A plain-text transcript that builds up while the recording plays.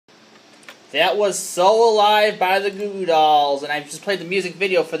That was So Alive by the Goo Goo Dolls, and I just played the music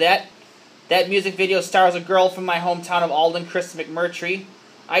video for that. That music video stars a girl from my hometown of Alden, Krista McMurtry.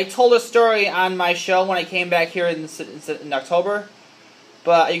 I told a story on my show when I came back here in October,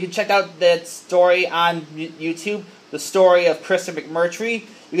 but you can check out that story on YouTube, the story of Krista McMurtry.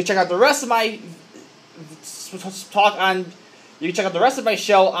 You can check out the rest of my You can check out the rest of my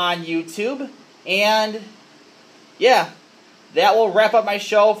show on YouTube, and yeah. That will wrap up my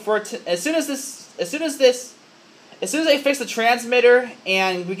show for as soon as they fix the transmitter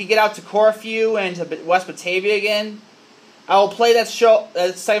and we can get out to Corfu and to West Batavia again, I will play that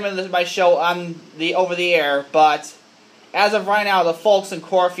segment of my show on the over the air. But as of right now, the folks in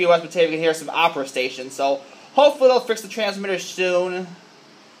Corfu, West Batavia can hear some opera stations. So hopefully they'll fix the transmitter soon.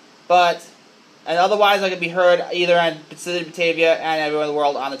 And otherwise, I can be heard either on City Batavia and everywhere in the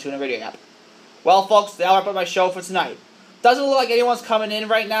world on the TuneIn Radio app. Well, folks, that'll wrap up my show for tonight. Doesn't look like anyone's coming in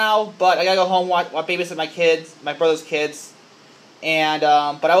right now, but I gotta go home babysit my brother's kids, and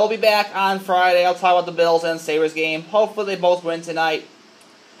but I will be back on Friday. I'll talk about the Bills and Sabres game. Hopefully they both win tonight.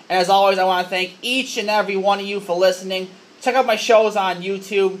 And as always, I want to thank each and every one of you for listening. Check out my shows on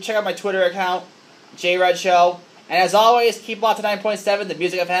YouTube. Check out my Twitter account, JRed Show. And as always, keep locked to 9.7, the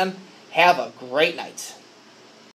Music FM. Have a great night.